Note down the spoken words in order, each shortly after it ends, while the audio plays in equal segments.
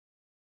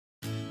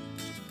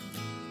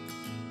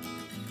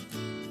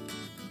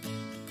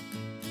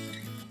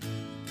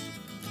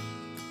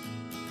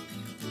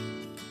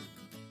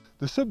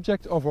The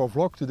subject of our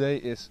vlog today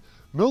is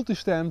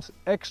Multistems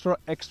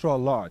extra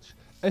large.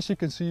 As you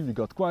can see, we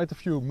got quite a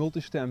few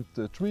multi-stemmed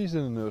trees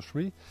in the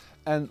nursery,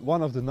 and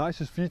one of the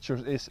nicest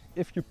features is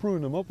if you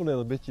prune them up a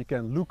little bit, you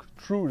can look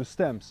through the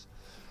stems.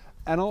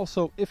 And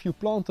also, if you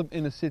plant them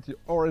in a city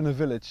or in a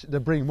village, they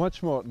bring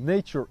much more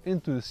nature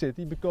into the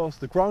city because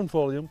the ground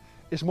volume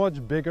is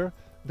much bigger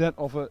than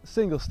of a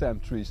single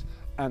stem trees.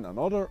 And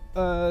another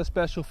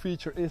special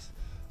feature is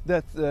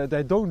that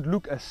they don't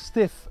look as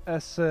stiff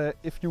as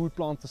if you would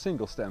plant a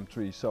single stem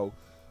tree. So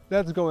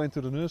let's go into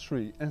the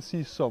nursery and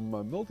see some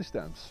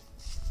multi-stems.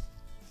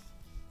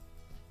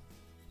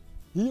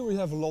 Here we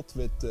have a lot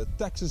with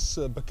Texas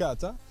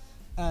baccata,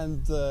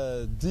 and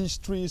these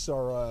trees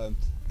are,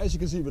 as you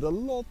can see, with a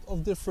lot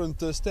of different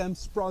stems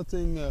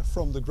sprouting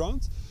from the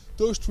ground.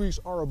 Those trees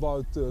are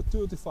about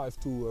 35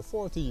 to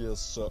 40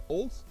 years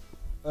old.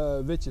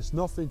 Which is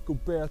nothing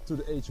compared to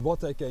the age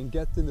what they can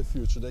get in the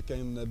future. They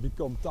can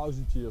become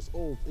 1000 years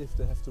old if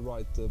they have the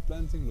right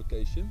planting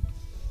location.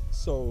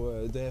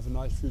 So they have a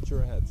nice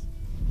future ahead.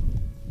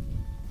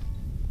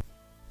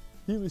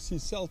 Here we see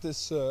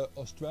Celtis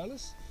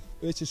australis,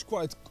 which is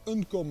quite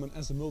uncommon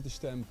as a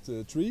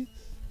multi-stemmed tree.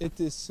 It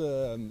is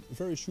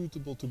very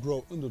suitable to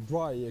grow under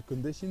dry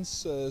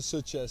conditions,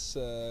 such as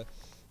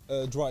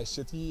dry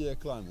city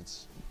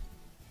climates.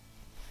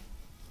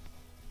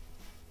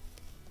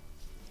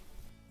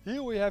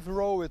 Here we have a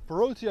row with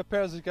Parotia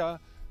persica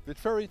with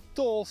very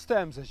tall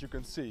stems, as you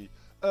can see.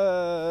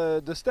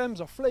 The stems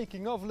are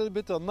flaking off a little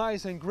bit, they're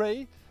nice and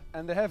grey,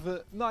 and they have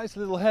a nice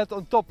little head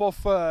on top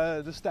of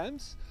the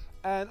stems.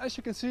 And as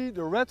you can see,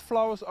 the red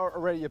flowers are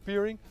already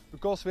appearing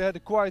because we had a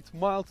quite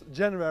mild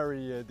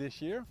January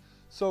this year.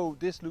 So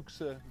this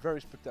looks very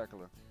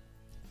spectacular.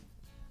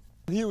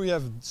 Here we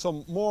have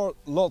some more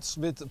lots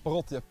with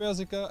Parotia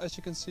persica, as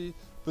you can see,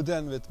 but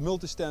then with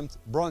multi-stemmed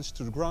branch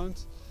to the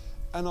ground.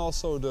 And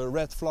also the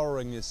red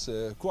flowering is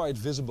quite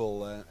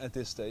visible at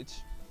this stage.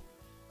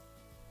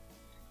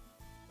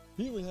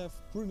 Here we have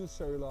Prunus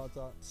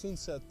serrulata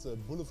Sunset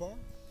Boulevard.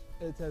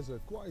 It has a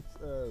quite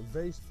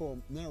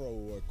vase-formed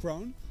narrow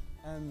crown,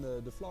 and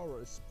the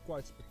flower is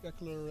quite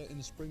spectacular in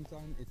the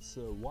springtime. It's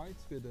white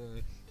with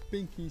a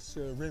pinkish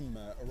rim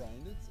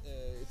around it.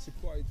 It's a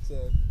quite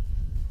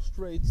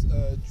straight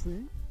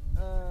tree.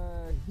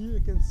 Here you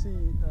can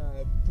see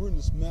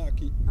Prunus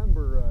Maki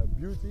Amber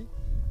Beauty.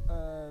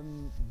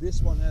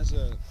 This one has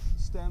a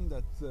stem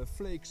that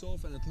flakes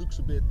off and it looks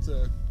a bit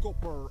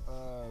copper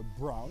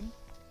brown.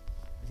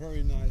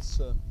 Very nice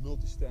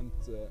multi-stemmed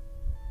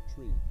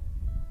tree.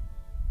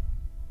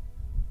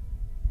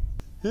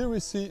 Here we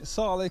see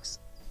Salix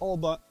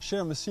alba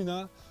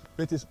Schermesina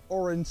with this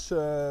orange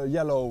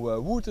yellow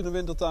wood in the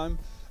winter time.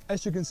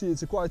 As you can see,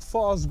 it's a quite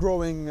fast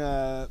growing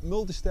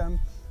multi-stem,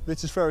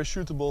 which is very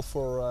suitable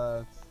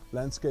for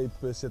landscape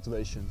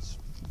situations.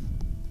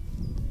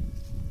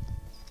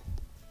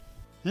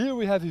 Here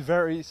we have a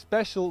very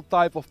special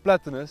type of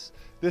platanus.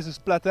 This is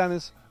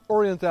Platanus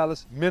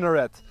orientalis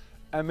minaret.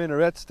 And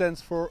minaret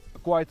stands for a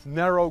quite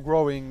narrow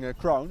growing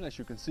crown, as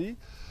you can see.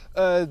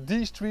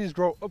 These trees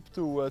grow up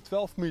to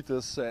 12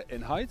 meters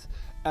in height.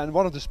 And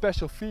one of the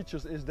special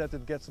features is that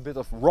it gets a bit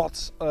of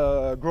rods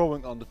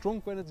growing on the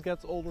trunk when it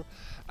gets older.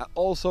 And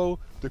also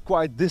the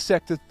quite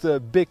dissected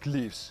big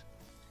leaves.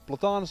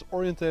 Platanus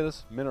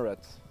orientalis minaret.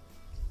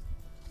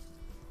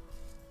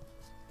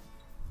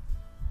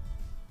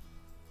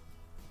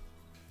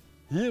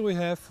 Here we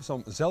have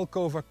some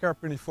Zelkova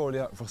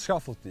carpinifolia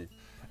verschaffelti.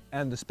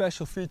 And the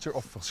special feature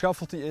of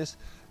verschaffelti is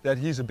that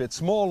he's a bit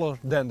smaller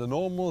than the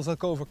normal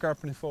Zelkova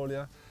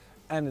carpinifolia.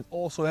 And it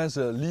also has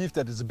a leaf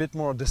that is a bit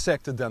more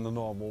dissected than the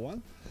normal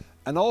one.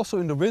 And also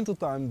in the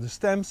wintertime the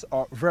stems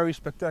are very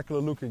spectacular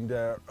looking.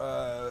 They're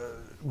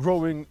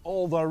growing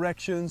all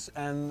directions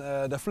and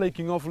they're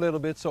flaking off a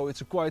little bit. So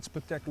it's a quite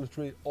spectacular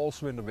tree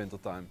also in the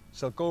wintertime.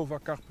 Zelkova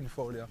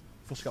carpinifolia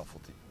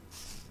verschaffelti.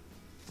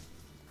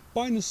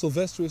 Pinus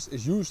sylvestris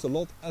is used a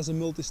lot as a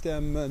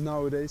multi-stem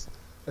nowadays,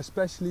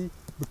 especially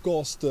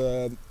because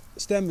the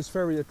stem is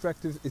very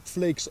attractive. It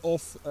flakes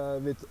off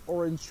with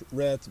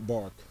orange-red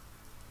bark.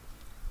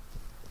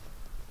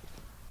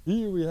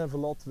 Here we have a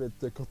lot with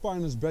the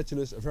Carpinus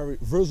bratulus, a very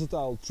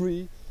versatile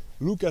tree.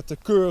 Look at the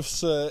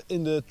curves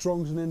in the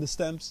trunks and in the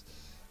stems.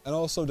 And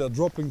also they're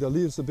dropping their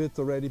leaves a bit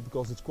already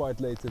because it's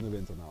quite late in the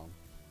winter now.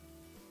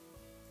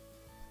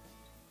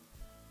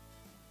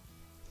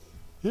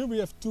 Here we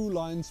have two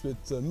lines with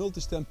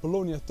multi-stem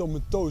Paulownia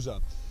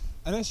tomentosa.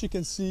 And as you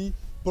can see,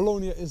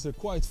 Paulownia is a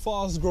quite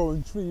fast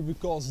growing tree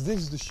because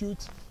this is the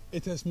shoot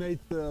it has made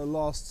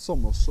last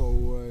summer.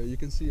 So you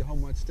can see how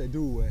much they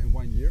do in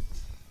 1 year.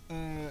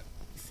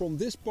 From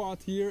this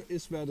part here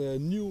is where the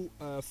new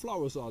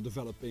flowers are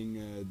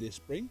developing this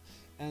spring.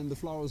 And the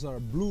flowers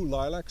are blue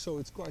lilac, so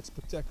it's quite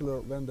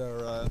spectacular when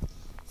they're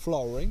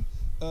flowering.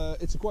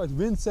 It's a quite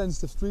wind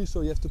sensitive tree,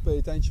 so you have to pay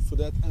attention for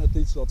that, and it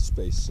needs a lot of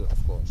space,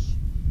 of course.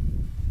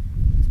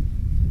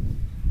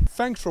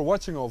 Thanks for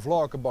watching our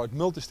vlog about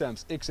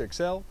Multistems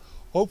XXL.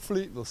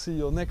 Hopefully we'll see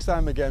you next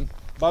time again.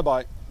 Bye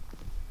bye.